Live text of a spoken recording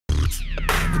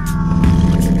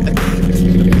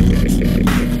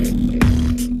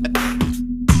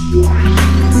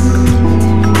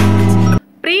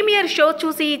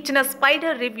చూసి ఇచ్చిన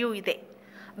spider review ఇదే.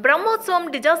 బ్రహ్మోత్సవం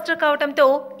డిజాస్టర్ కావడంతో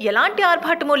ఎలాంటి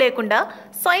ఆర్భాటమూ లేకుండా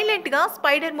సైలెంట్గా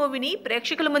స్పైడర్ మూవీని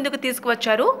ప్రేక్షకుల ముందుకు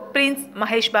తీసుకువచ్చారు ప్రిన్స్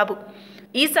మహేష్ బాబు.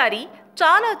 ఈసారి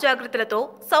చాలా జాగ్రత్తలతో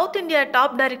south India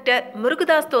top director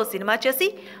మురుగదాస్తో cinema చేసి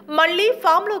మళ్లీ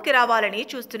ఫామ్లోకి రావాలని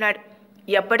చూస్తున్నాడు.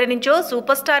 ఎప్పటి నుంచో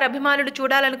సూపర్ స్టార్ అభిమానులు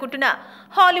చూడాలనుకుంటున్న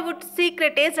హాలీవుడ్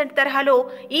సీక్రెట్ ఏజెంట్ తరహాలో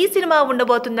ఈ సినిమా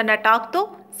ఉండబోతుందన్న టాక్తో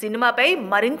సినిమాపై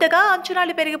మరింతగా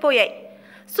అంచనాలు పెరిగిపోయాయి.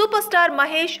 Super star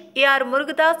Mahesh, AR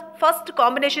Murugadoss first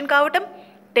combination కావటం,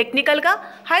 టెక్నికల్గా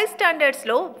హై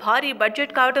స్టాండర్డ్స్లో భారీ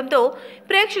బడ్జెట్ కావడంతో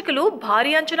ప్రేక్షకులు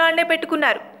భారీ అంచనాలనే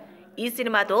పెట్టుకున్నారు. ఈ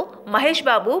సినిమాతో మహేష్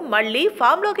బాబు మళ్లీ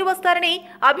ఫామ్లోకి వస్తారని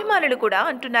అభిమానులు కూడా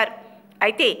అంటున్నారు.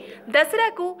 అయితే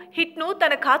దసరాకు హిట్ను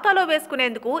తన ఖాతాలో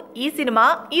వేసుకునేందుకు ఈ సినిమా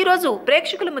ఈరోజు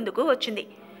ప్రేక్షకుల ముందుకు వచ్చింది.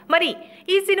 మరి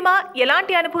ఈ సినిమా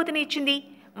ఎలాంటి అనుభూతిని ఇచ్చింది?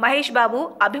 మహేష్ బాబు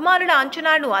అభిమానుల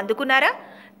అంచనాలను అందుకున్నారా?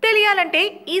 తెలియాలంటే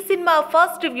ఈ సినిమా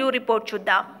ఫస్ట్ రివ్యూ రిపోర్ట్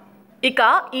చూద్దాం. ఇక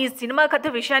ఈ సినిమా కథ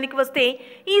విషయానికి వస్తే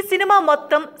ఈ సినిమా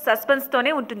మొత్తం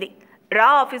సస్పెన్స్తోనే ఉంటుంది. రా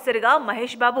ఆఫీసర్గా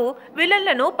మహేష్ బాబు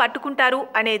విలన్లను పట్టుకుంటారు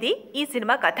అనేది ఈ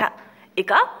సినిమా కథ.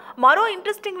 ఇక మరో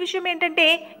ఇంట్రెస్టింగ్ విషయం ఏంటంటే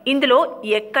ఇందులో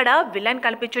ఎక్కడా విలన్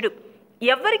కనిపించడు.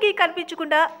 ఎవ్వరికీ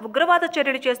కనిపించకుండా ఉగ్రవాద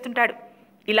చర్యలు చేస్తుంటాడు.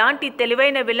 ఇలాంటి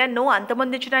తెలివైన విలన్ను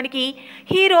అంతమొందించడానికి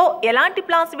హీరో ఎలాంటి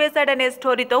ప్లాన్స్ వేశాడనే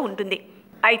స్టోరీతో ఉంటుంది.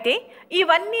 అయితే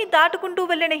ఇవన్నీ దాటుకుంటూ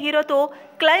వెళ్ళిన హీరోతో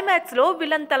క్లైమాక్స్లో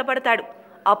విలన్ తలపడతాడు.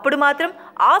 అప్పుడు మాత్రం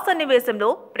ఆ సన్నివేశంలో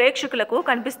ప్రేక్షకులకు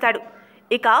కనిపిస్తాడు.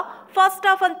 ఇక ఫస్ట్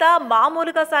హాఫ్ అంతా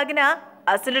మామూలుగా సాగిన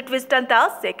అసలు ట్విస్ట్ అంతా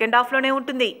సెకండ్ హాఫ్లోనే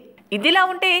ఉంటుంది. ఇదిలా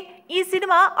ఉంటే ఈ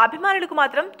సినిమా అభిమానులకు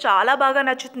మాత్రం చాలా బాగా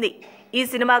నచ్చుతుంది. ఈ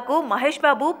సినిమాకు మహేష్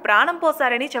బాబు ప్రాణం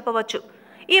పోసారని చెప్పవచ్చు.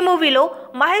 ఈ మూవీలో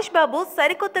మహేష్ బాబు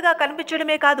సరికొత్తగా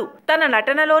కనిపించడమే కాదు, తన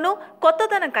నటనలోనూ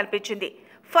కొత్తదనం కనిపించింది.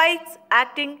 ఫైట్స్,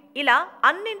 యాక్టింగ్ ఇలా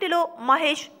అన్నింటిలో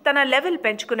మహేష్ తన లెవెల్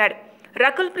పెంచుకున్నాడు.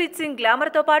 రకుల్ ప్రీత్ సింగ్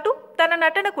గ్లామర్తో పాటు తన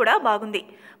నటన కూడా బాగుంది.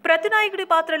 ప్రతినాయకుడి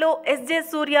పాత్రలో ఎస్జే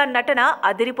సూర్య నటన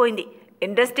అదిరిపోయింది.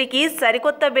 ఇండస్ట్రీకి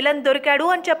సరికొత్త విలన్ దొరికాడు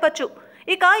అని చెప్పొచ్చు.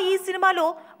 ఇక ఈ సినిమాలో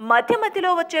మధ్య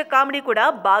మధ్యలో వచ్చే కామెడీ కూడా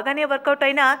బాగానే వర్కౌట్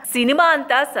అయినా సినిమా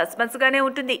అంతా సస్పెన్స్ గానే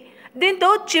ఉంటుంది. దీంతో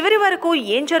చివరి వరకు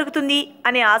ఏం జరుగుతుంది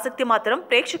అనే ఆసక్తి మాత్రం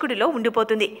ప్రేక్షకుడిలో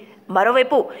ఉండిపోతుంది.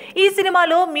 మరోవైపు ఈ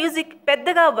సినిమాలో మ్యూజిక్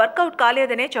పెద్దగా వర్కౌట్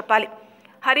కాలేదనే చెప్పాలి.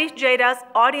 హరీష్ జయరాజ్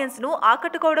ఆడియన్స్ను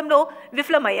ఆకట్టుకోవడంలో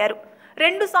విఫలమయ్యారు.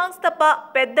 2 సాంగ్స్ తప్ప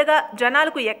పెద్దగా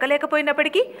జనాలకు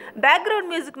ఎక్కలేకపోయినప్పటికీ బ్యాక్గ్రౌండ్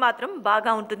మ్యూజిక్ మాత్రం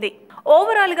బాగా ఉంటుంది.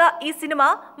 ఓవరాల్గా ఈ సినిమా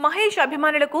మహేష్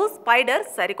అభిమానులకు స్పైడర్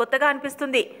సరికొత్తగా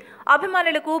అనిపిస్తుంది.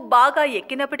 అభిమానులకు బాగా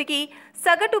ఎక్కినప్పటికీ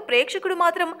సగటు ప్రేక్షకుడు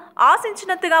మాత్రం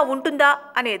ఆశించినంతగా ఉంటుందా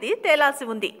అనేది తేలాల్సి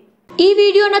ఉంది. ఈ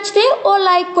వీడియో నచ్చితే ఓ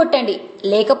లైక్ కొట్టండి,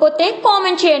 లేకపోతే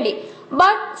కామెంట్ చేయండి.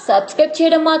 బట్ సబ్స్క్రైబ్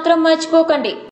చేయడం మాత్రం మర్చిపోకండి.